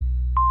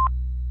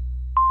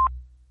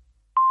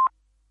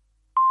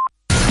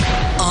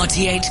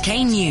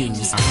RTHK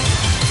News.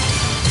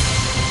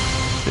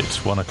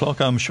 It's 1 o'clock.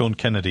 I'm Sean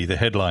Kennedy. The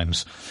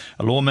headlines.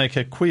 A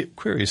lawmaker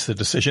queries the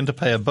decision to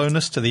pay a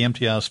bonus to the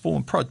MTR's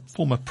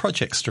former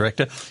projects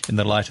director in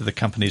the light of the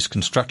company's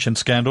construction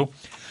scandal.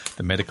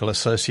 The Medical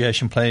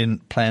Association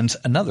plans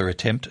another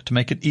attempt to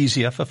make it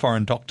easier for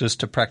foreign doctors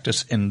to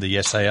practice in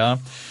the SAR.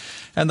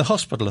 And the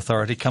Hospital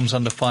Authority comes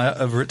under fire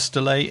over its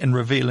delay in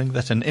revealing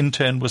that an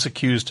intern was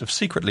accused of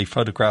secretly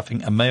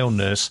photographing a male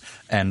nurse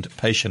and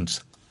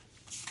patients.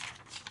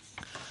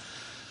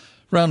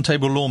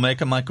 Roundtable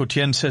lawmaker Michael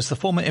Tien says the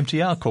former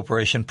MTR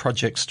Corporation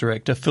projects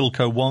director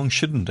Philco Wong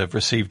shouldn't have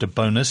received a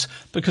bonus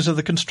because of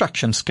the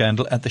construction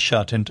scandal at the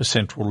Sha Tin to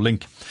Central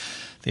Link.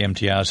 The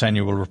MTR's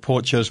annual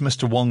report shows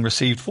Mr. Wong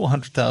received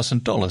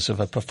 $400,000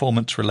 of a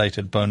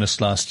performance-related bonus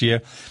last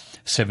year,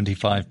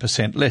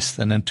 75% less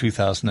than in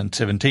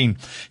 2017.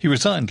 He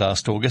resigned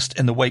last August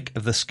in the wake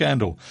of the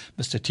scandal.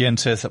 Mr. Tien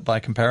says that by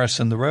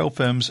comparison, the rail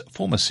firm's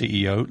former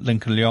CEO,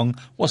 Lincoln Leong,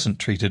 wasn't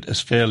treated as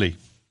fairly.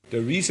 The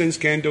recent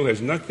scandal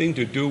has nothing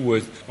to do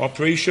with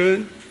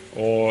operation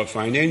or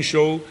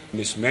financial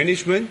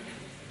mismanagement.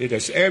 It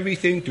has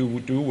everything to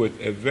do with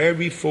a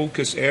very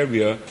focused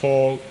area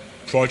called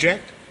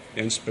project,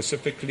 and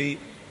specifically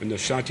in the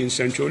Sha Tin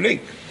Central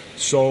Link.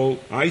 So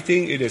I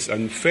think it is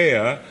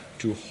unfair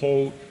to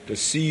hold the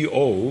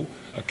CEO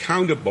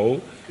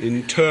accountable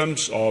in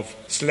terms of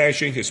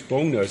slashing his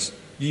bonus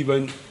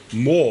even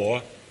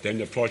more than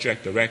the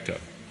project director.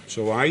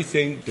 So I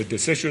think the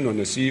decision on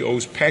the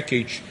CEO's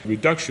package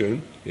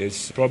reduction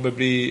is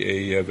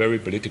probably a very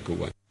political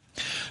one.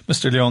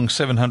 Mr. Leong's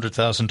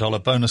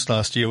 $700,000 bonus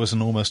last year was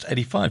an almost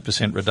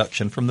 85%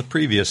 reduction from the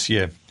previous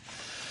year.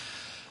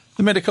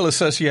 The Medical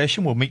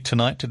Association will meet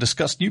tonight to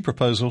discuss new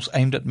proposals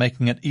aimed at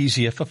making it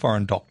easier for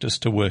foreign doctors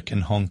to work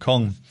in Hong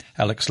Kong.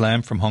 Alex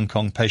Lam from Hong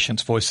Kong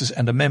Patients' Voices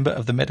and a member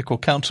of the Medical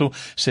Council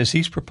says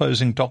he's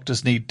proposing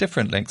doctors need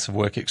different lengths of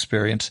work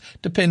experience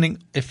depending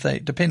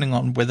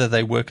on whether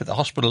they work at the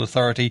Hospital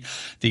Authority,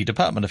 the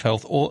Department of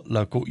Health or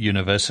local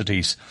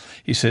universities.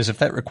 He says if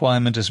that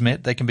requirement is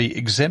met, they can be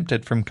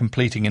exempted from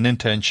completing an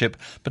internship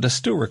but are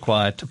still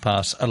required to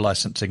pass a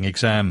licensing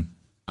exam.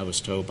 I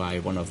was told by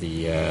one of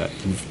the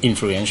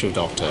influential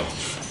doctors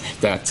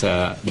that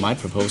my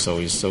proposal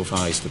is so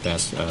far is the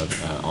best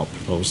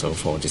proposal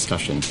for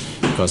discussion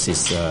because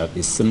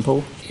it's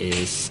simple,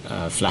 it's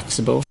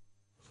flexible.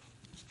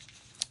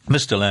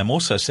 Mr. Lam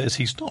also says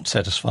he's not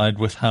satisfied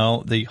with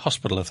how the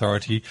Hospital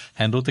Authority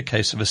handled the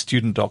case of a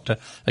student doctor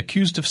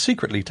accused of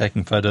secretly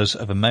taking photos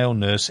of a male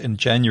nurse in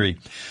January.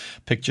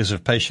 Pictures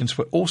of patients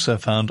were also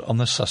found on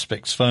the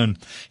suspect's phone.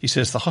 He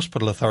says the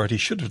Hospital Authority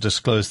should have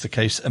disclosed the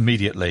case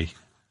immediately.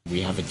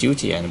 We have a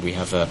duty and we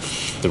have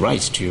the right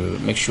to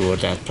make sure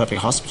that public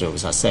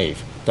hospitals are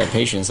safe, that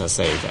patients are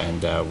safe,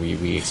 and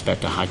we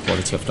expect a high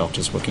quality of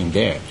doctors working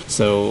there.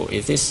 So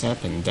if this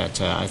happened,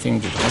 that I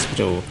think the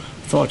Hospital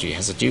Authority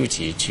has a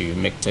duty to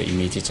make the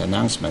immediate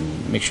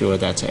announcement, make sure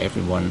that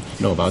everyone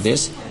know about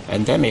this,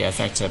 and that may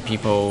affect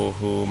people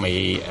who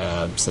may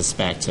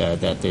suspect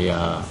that they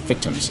are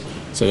victims,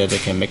 so that they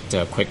can make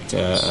the quick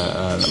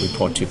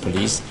report to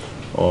police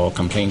or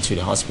complain to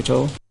the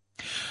hospital.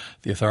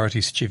 The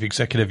authority's chief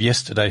executive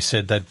yesterday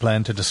said they'd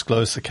planned to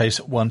disclose the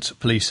case once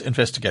police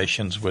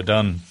investigations were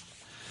done.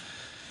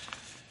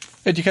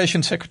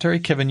 Education Secretary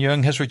Kevin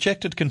Yeung has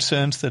rejected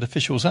concerns that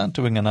officials aren't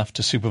doing enough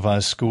to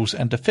supervise schools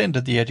and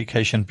defended the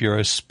Education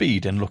Bureau's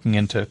speed in looking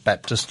into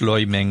Baptist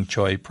Loi Meng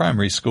Choi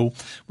Primary School,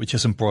 which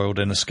is embroiled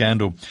in a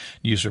scandal.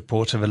 News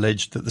reports have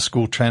alleged that the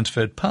school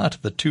transferred part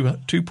of the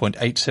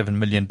 $2.87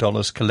 million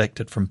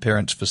collected from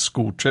parents for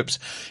school trips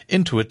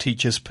into a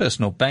teacher's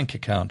personal bank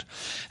account.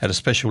 At a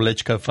special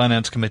LegCo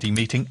Finance Committee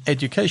meeting,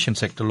 Education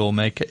Sector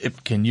lawmaker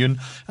Ip Kin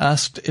Yun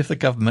asked if the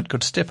government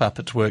could step up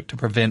its work to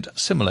prevent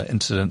similar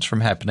incidents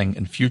from happening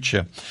in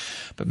future.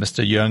 But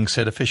Mr. Yeung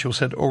said officials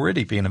had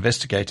already been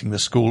investigating the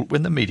school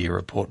when the media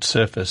report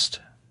surfaced.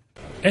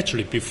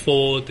 Actually,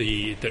 before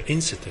the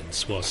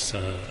incident was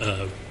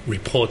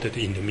reported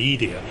in the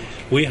media,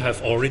 we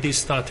have already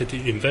started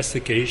the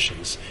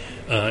investigations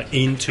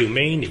into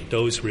mainly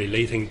those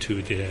relating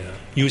to the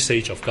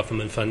usage of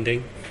government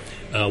funding,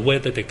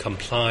 whether they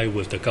comply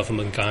with the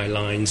government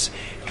guidelines,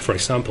 for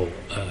example,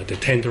 the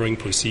tendering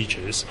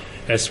procedures,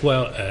 as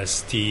well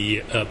as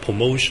the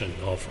promotion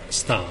of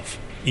staff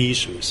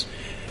issues.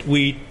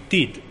 We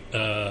did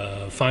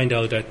find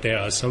out that there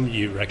are some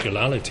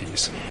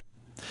irregularities.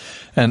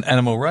 An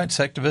animal rights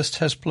activist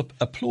has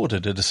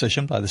applauded a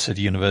decision by the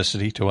City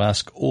University to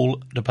ask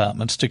all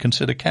departments to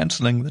consider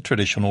cancelling the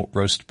traditional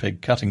roast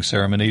pig cutting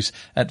ceremonies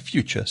at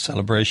future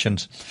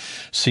celebrations.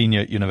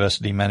 Senior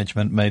university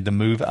management made the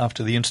move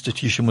after the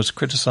institution was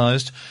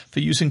criticised for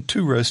using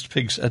 2 roast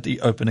pigs at the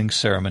opening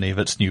ceremony of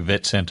its new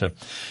vet centre.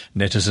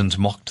 Netizens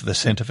mocked the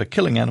centre for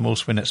killing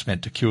animals when it's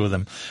meant to cure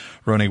them.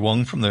 Ronnie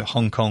Wong from the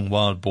Hong Kong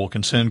Wild Boar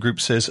Concern Group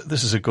says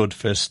this is a good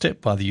first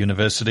step by the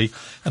university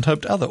and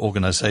hoped other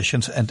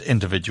organisations and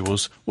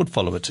individuals would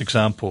follow its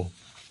example.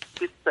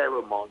 This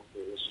ceremony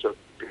should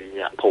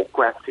be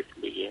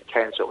progressively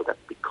cancelled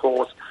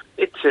because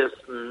it is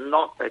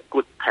not a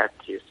good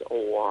practice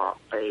or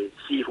a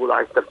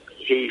civilized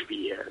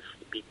behavior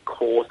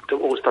because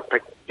those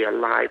subjects, their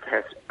life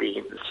has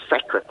been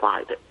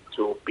sacrificed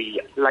to be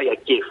like a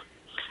gift.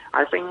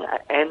 I think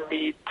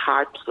any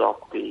types of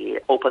the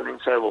opening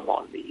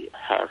ceremony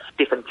have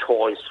different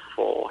choice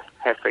for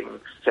having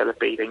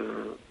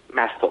celebrating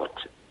method,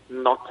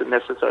 not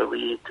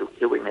necessarily to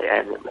killing an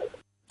animal.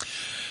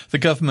 The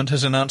government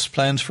has announced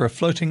plans for a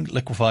floating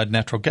liquefied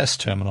natural gas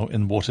terminal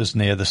in waters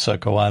near the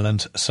Soko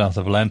Islands, south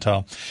of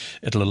Lantau.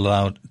 It'll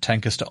allow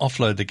tankers to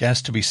offload the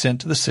gas to be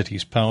sent to the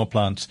city's power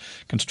plants.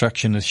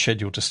 Construction is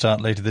scheduled to start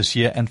later this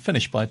year and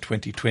finish by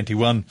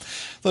 2021.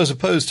 Those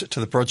opposed to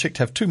the project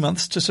have 2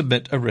 months to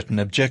submit a written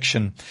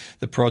objection.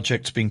 The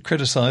project's been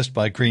criticised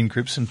by green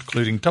groups,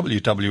 including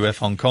WWF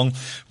Hong Kong,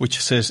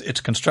 which says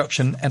its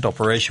construction and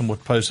operation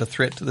would pose a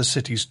threat to the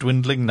city's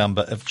dwindling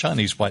number of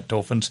Chinese white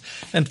dolphins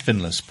and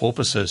finless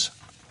porpoises.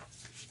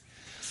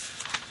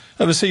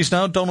 Overseas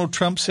now, Donald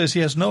Trump says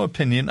he has no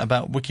opinion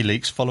about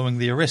WikiLeaks following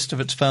the arrest of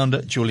its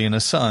founder, Julian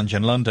Assange,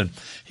 in London.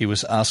 He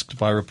was asked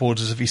by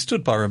reporters if he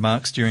stood by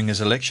remarks during his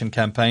election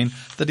campaign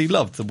that he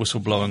loved the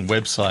whistleblowing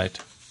website.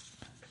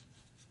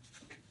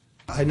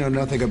 I know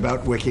nothing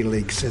about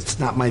WikiLeaks. It's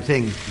not my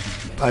thing.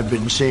 I've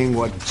been seeing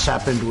what's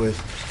happened with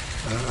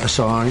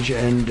Assange,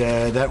 and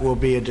that will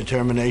be a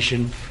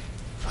determination,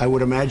 I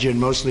would imagine,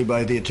 mostly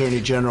by the Attorney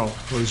General,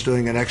 who's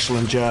doing an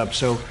excellent job.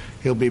 So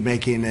he'll be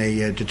making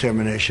a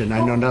determination.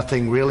 I know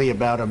nothing really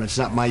about him. It's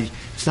not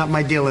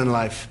my deal in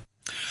life.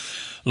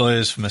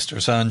 Lawyers for Mr.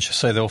 Assange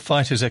say they'll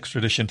fight his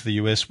extradition to the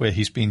US, where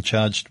he's been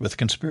charged with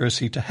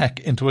conspiracy to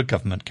hack into a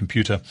government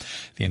computer.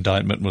 The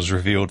indictment was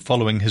revealed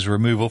following his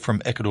removal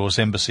from Ecuador's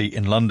embassy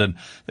in London.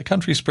 The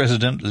country's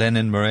president,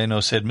 Lenin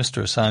Moreno, said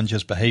Mr.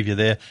 Assange's behaviour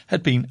there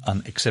had been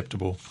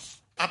unacceptable.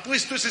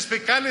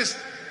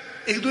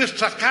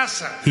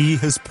 He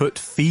has put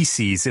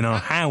feces in our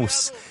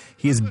house.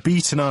 He has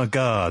beaten our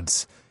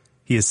guards.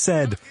 He has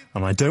said,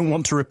 and I don't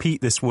want to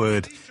repeat this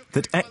word,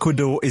 that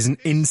Ecuador is an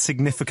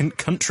insignificant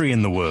country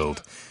in the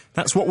world.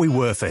 That's what we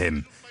were for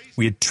him.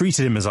 We had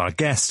treated him as our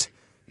guest,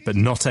 but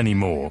not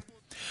anymore.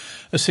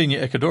 A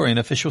senior Ecuadorian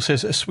official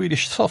says a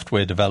Swedish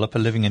software developer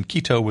living in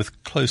Quito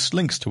with close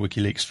links to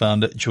WikiLeaks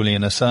founder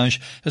Julian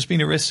Assange has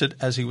been arrested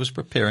as he was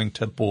preparing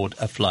to board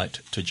a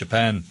flight to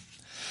Japan.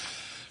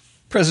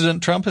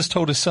 President Trump has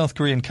told his South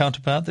Korean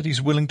counterpart that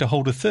he's willing to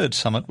hold a third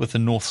summit with the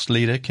North's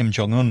leader, Kim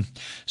Jong-un.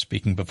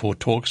 Speaking before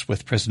talks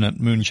with President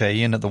Moon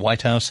Jae-in at the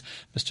White House,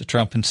 Mr.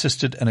 Trump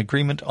insisted an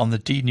agreement on the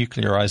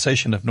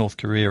denuclearization of North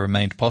Korea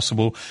remained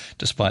possible,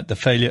 despite the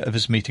failure of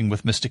his meeting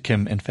with Mr.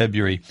 Kim in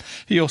February.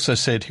 He also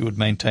said he would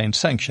maintain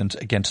sanctions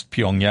against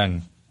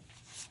Pyongyang.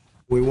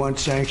 We want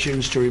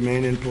sanctions to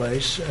remain in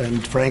place,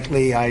 and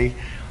frankly, I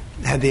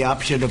had the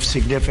option of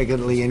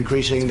significantly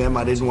increasing them.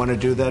 I didn't want to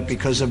do that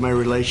because of my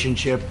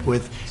relationship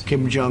with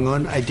Kim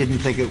Jong-un. I didn't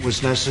think it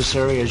was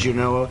necessary. As you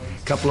know, a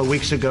couple of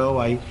weeks ago,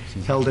 I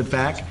held it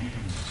back.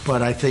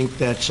 But I think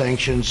that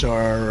sanctions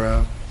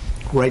are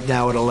right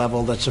now at a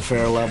level that's a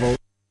fair level.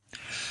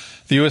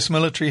 The US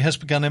military has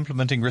begun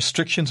implementing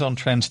restrictions on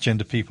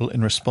transgender people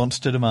in response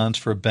to demands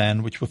for a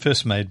ban which were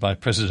first made by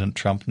President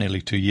Trump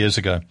nearly 2 years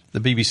ago. The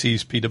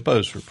BBC's Peter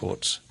Bowes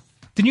reports.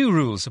 The new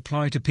rules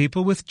apply to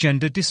people with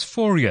gender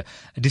dysphoria,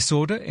 a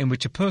disorder in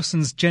which a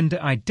person's gender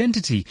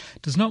identity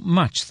does not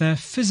match their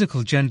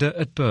physical gender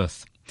at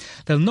birth.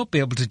 They'll not be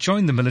able to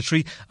join the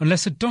military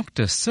unless a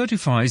doctor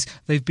certifies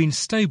they've been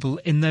stable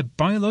in their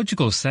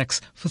biological sex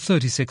for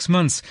 36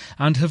 months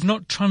and have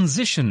not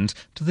transitioned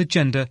to the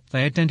gender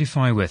they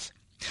identify with.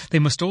 They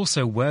must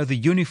also wear the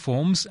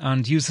uniforms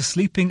and use the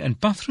sleeping and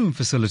bathroom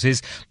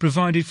facilities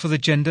provided for the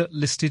gender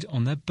listed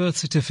on their birth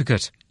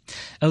certificate.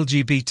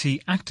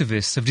 LGBT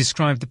activists have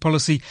described the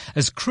policy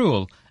as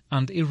cruel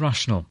and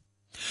irrational.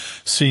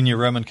 Senior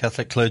Roman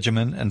Catholic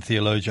clergymen and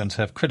theologians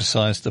have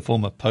criticised the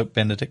former Pope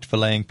Benedict for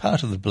laying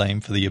part of the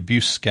blame for the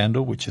abuse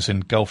scandal which has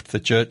engulfed the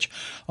Church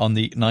on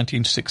the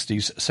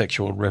 1960s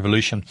sexual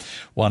revolution.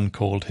 One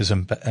called his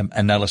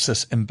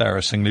analysis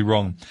embarrassingly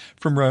wrong.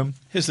 From Rome,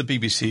 here's the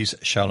BBC's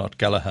Charlotte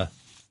Gallagher.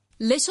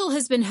 Little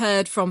has been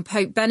heard from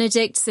Pope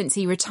Benedict since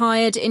he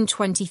retired in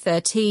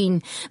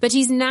 2013, but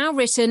he's now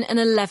written an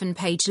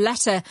 11-page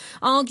letter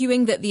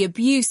arguing that the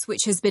abuse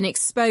which has been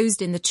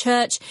exposed in the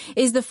Church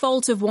is the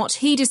fault of what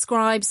he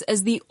describes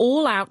as the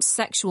all-out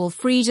sexual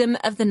freedom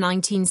of the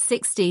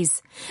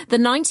 1960s. The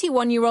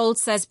 91-year-old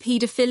says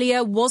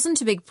paedophilia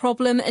wasn't a big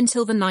problem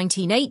until the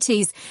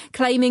 1980s,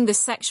 claiming the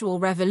sexual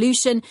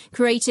revolution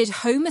created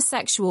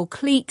homosexual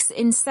cliques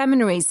in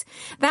seminaries.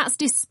 That's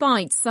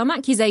despite some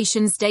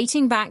accusations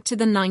dating back to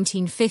the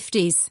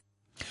 1950s.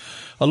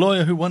 A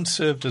lawyer who once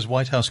served as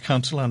White House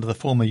counsel under the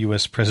former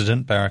US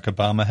President Barack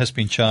Obama has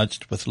been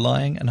charged with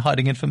lying and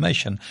hiding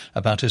information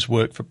about his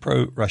work for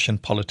pro-Russian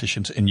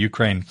politicians in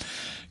Ukraine.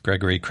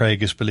 Gregory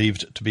Craig is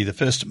believed to be the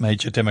first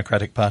major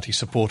Democratic Party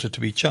supporter to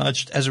be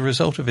charged as a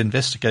result of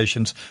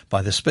investigations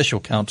by the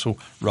special counsel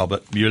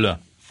Robert Mueller.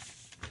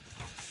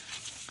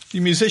 The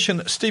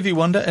musician Stevie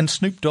Wonder and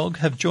Snoop Dogg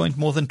have joined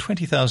more than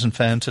 20,000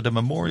 fans at a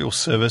memorial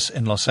service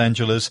in Los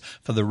Angeles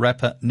for the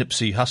rapper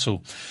Nipsey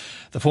Hussle.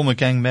 The former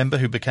gang member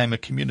who became a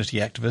community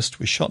activist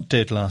was shot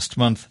dead last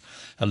month.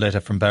 A letter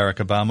from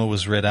Barack Obama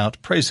was read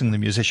out praising the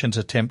musician's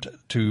attempt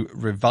to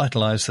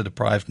revitalize the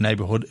deprived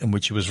neighborhood in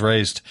which he was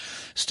raised.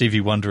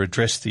 Stevie Wonder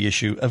addressed the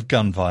issue of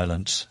gun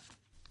violence.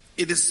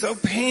 It is so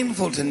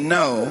painful to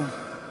know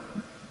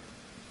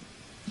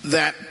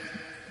that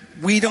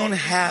we don't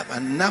have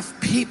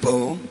enough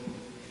people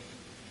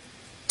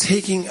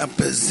taking a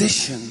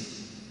position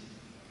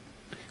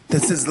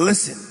that says,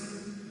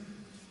 listen,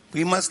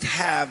 we must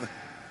have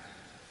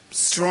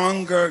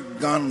stronger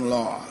gun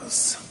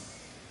laws.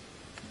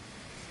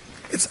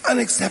 It's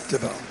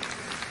unacceptable.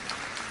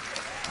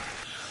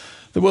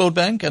 The World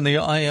Bank and the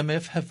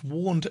IMF have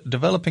warned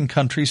developing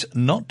countries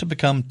not to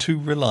become too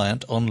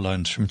reliant on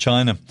loans from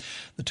China.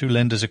 The two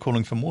lenders are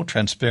calling for more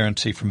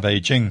transparency from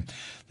Beijing.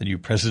 The new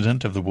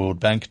president of the World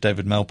Bank,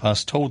 David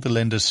Malpass, told the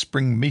lenders'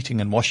 spring meeting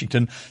in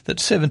Washington that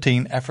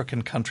 17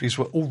 African countries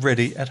were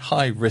already at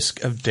high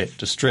risk of debt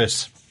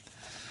distress.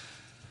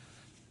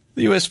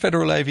 The U.S.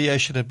 Federal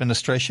Aviation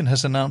Administration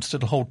has announced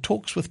it will hold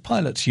talks with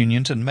pilots'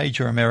 unions and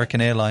major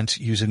American airlines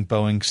using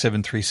Boeing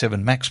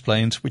 737 MAX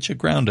planes, which are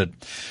grounded.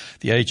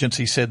 The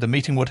agency said the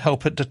meeting would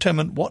help it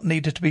determine what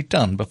needed to be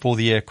done before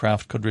the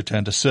aircraft could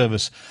return to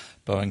service.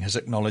 Boeing has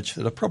acknowledged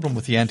that a problem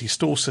with the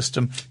anti-stall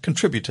system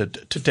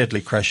contributed to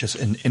deadly crashes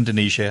in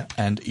Indonesia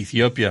and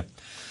Ethiopia.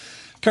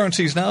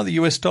 Currencies now, the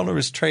US dollar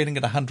is trading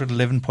at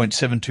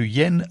 111.72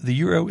 yen, the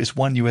euro is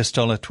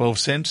 $1 12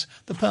 cents,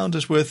 the pound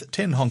is worth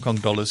 10 Hong Kong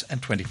dollars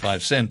and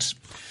 25 cents.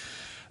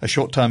 A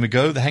short time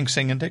ago, the Hang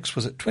Seng Index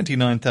was at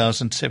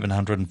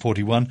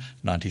 29,741,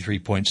 93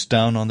 points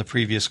down on the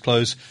previous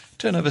close.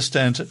 Turnover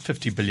stands at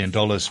 $50 billion.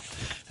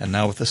 And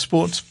now with the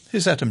sports,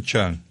 here's Adam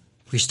Chung.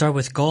 We start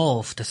with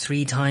golf. The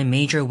three-time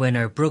major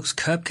winner Brooks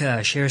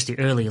Koepka shares the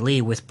early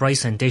lead with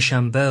Bryson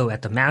DeChambeau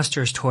at the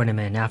Masters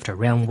tournament after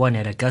round 1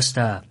 at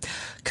Augusta.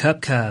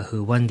 Koepka,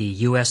 who won the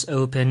U.S.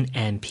 Open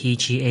and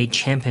PGA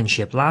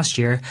Championship last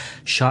year,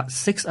 shot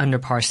 6 under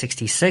par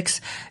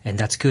 66, and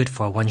that's good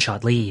for a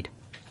one-shot lead.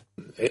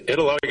 Hit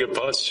a lot of good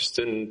putts, just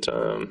didn't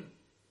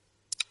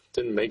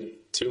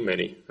make too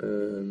many.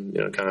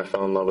 Kind of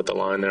fell in love with the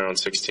line there on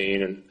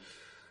 16 and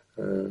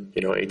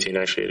 18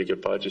 actually had a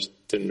good putt, just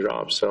didn't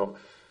drop. So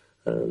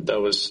I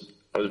was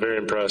very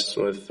impressed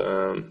with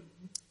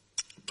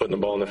putting the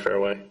ball in the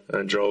fairway.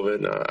 I drove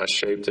it, I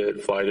shaped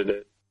it, flighted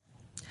it.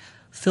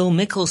 Phil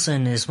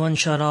Mickelson is one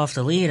shot off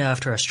the lead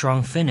after a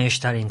strong finish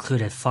that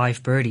included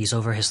 5 birdies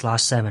over his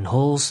last 7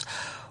 holes.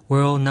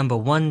 World number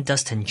 1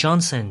 Dustin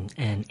Johnson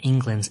and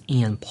England's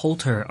Ian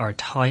Poulter are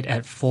tied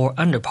at 4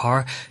 under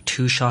par,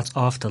 2 shots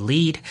off the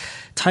lead.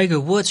 Tiger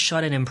Woods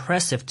shot an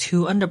impressive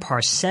 2 under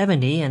par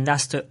 70, and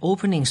that's the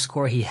opening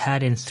score he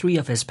had in 3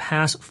 of his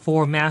past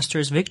 4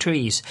 Masters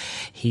victories.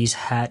 He's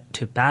had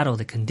to battle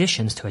the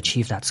conditions to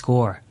achieve that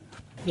score.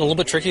 A little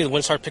bit tricky. The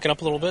wind started picking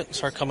up a little bit,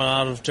 started coming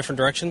out of different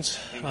directions.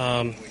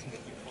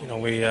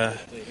 We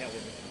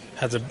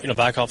had to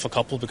back off a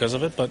couple because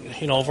of it, but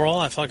overall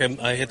I felt like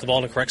I hit the ball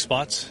in the correct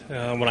spots.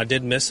 When I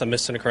did miss, I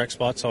missed in the correct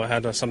spot, so I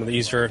had some of the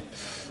easier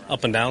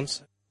up and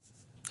downs.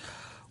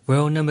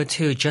 World number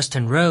 2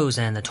 Justin Rose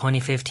and the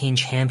 2015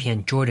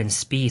 champion Jordan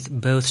Spieth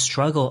both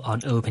struggle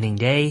on opening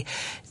day.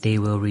 They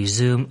will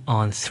resume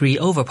on 3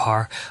 over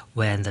par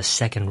when the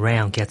second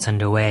round gets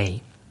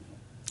underway.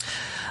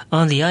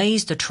 On the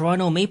ice, the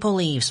Toronto Maple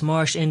Leafs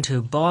marched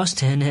into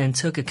Boston and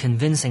took a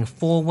convincing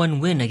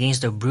 4-1 win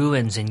against the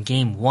Bruins in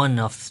Game 1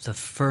 of the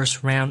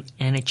first round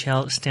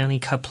NHL Stanley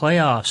Cup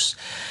playoffs.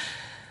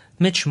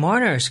 Mitch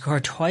Marner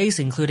scored twice,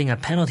 including a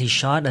penalty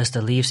shot, as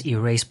the Leafs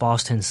erased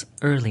Boston's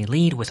early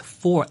lead with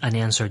 4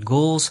 unanswered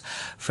goals.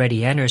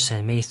 Freddie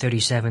Anderson made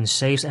 37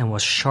 saves and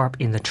was sharp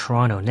in the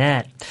Toronto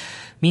net.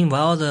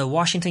 Meanwhile, the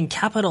Washington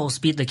Capitals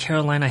beat the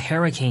Carolina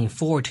Hurricane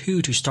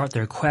 4-2 to start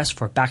their quest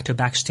for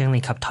back-to-back Stanley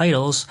Cup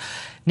titles.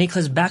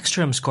 Nicklas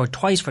Backstrom scored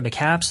twice for the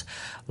Caps.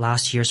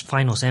 Last year's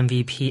Finals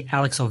MVP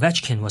Alex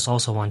Ovechkin was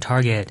also on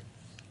target.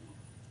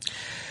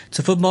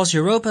 To football's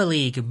Europa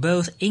League,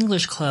 both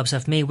English clubs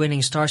have made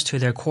winning starts to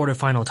their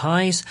quarter-final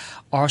ties.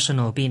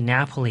 Arsenal beat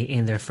Napoli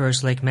in their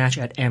first leg match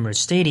at Emirates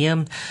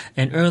Stadium.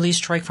 An early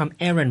strike from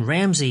Aaron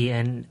Ramsey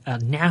and a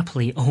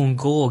Napoli own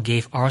goal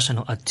gave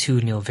Arsenal a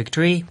 2-0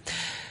 victory.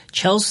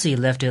 Chelsea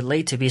left it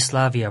late to beat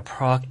Slavia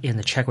Prague in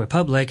the Czech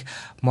Republic.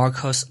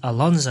 Marcos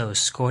Alonso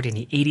scored in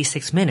the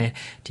 86th minute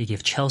to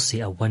give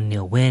Chelsea a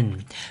 1-0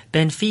 win.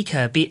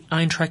 Benfica beat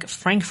Eintracht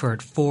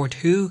Frankfurt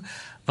 4-2.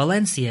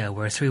 Valencia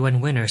were 3-1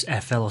 winners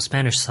at fellow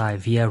Spanish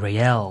side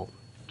Villarreal.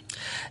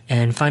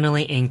 And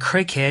finally, in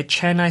cricket,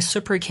 Chennai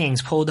Super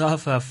Kings pulled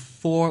off a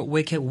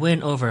 4-wicket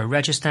win over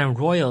Rajasthan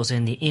Royals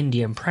in the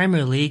Indian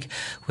Premier League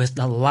with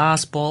the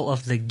last ball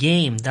of the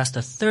game. That's the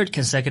 3rd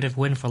consecutive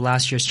win for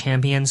last year's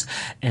champions,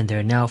 and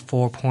they're now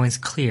 4 points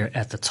clear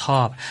at the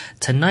top.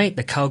 Tonight,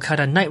 the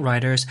Kolkata Knight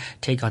Riders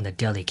take on the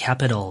Delhi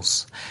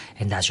Capitals.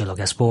 And that's your look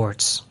at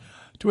sports.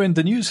 To end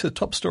the news, the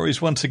top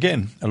stories once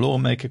again. A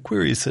lawmaker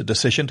queries the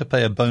decision to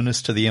pay a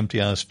bonus to the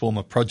MTR's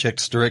former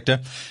projects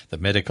director. The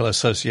Medical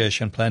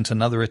Association plans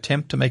another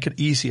attempt to make it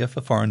easier for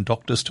foreign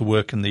doctors to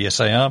work in the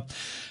SAR.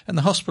 And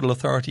the Hospital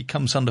Authority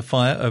comes under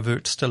fire over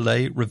its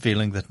delay,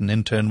 revealing that an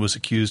intern was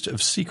accused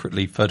of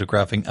secretly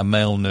photographing a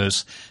male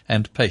nurse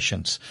and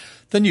patients.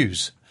 The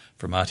news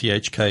from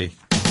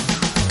RTHK.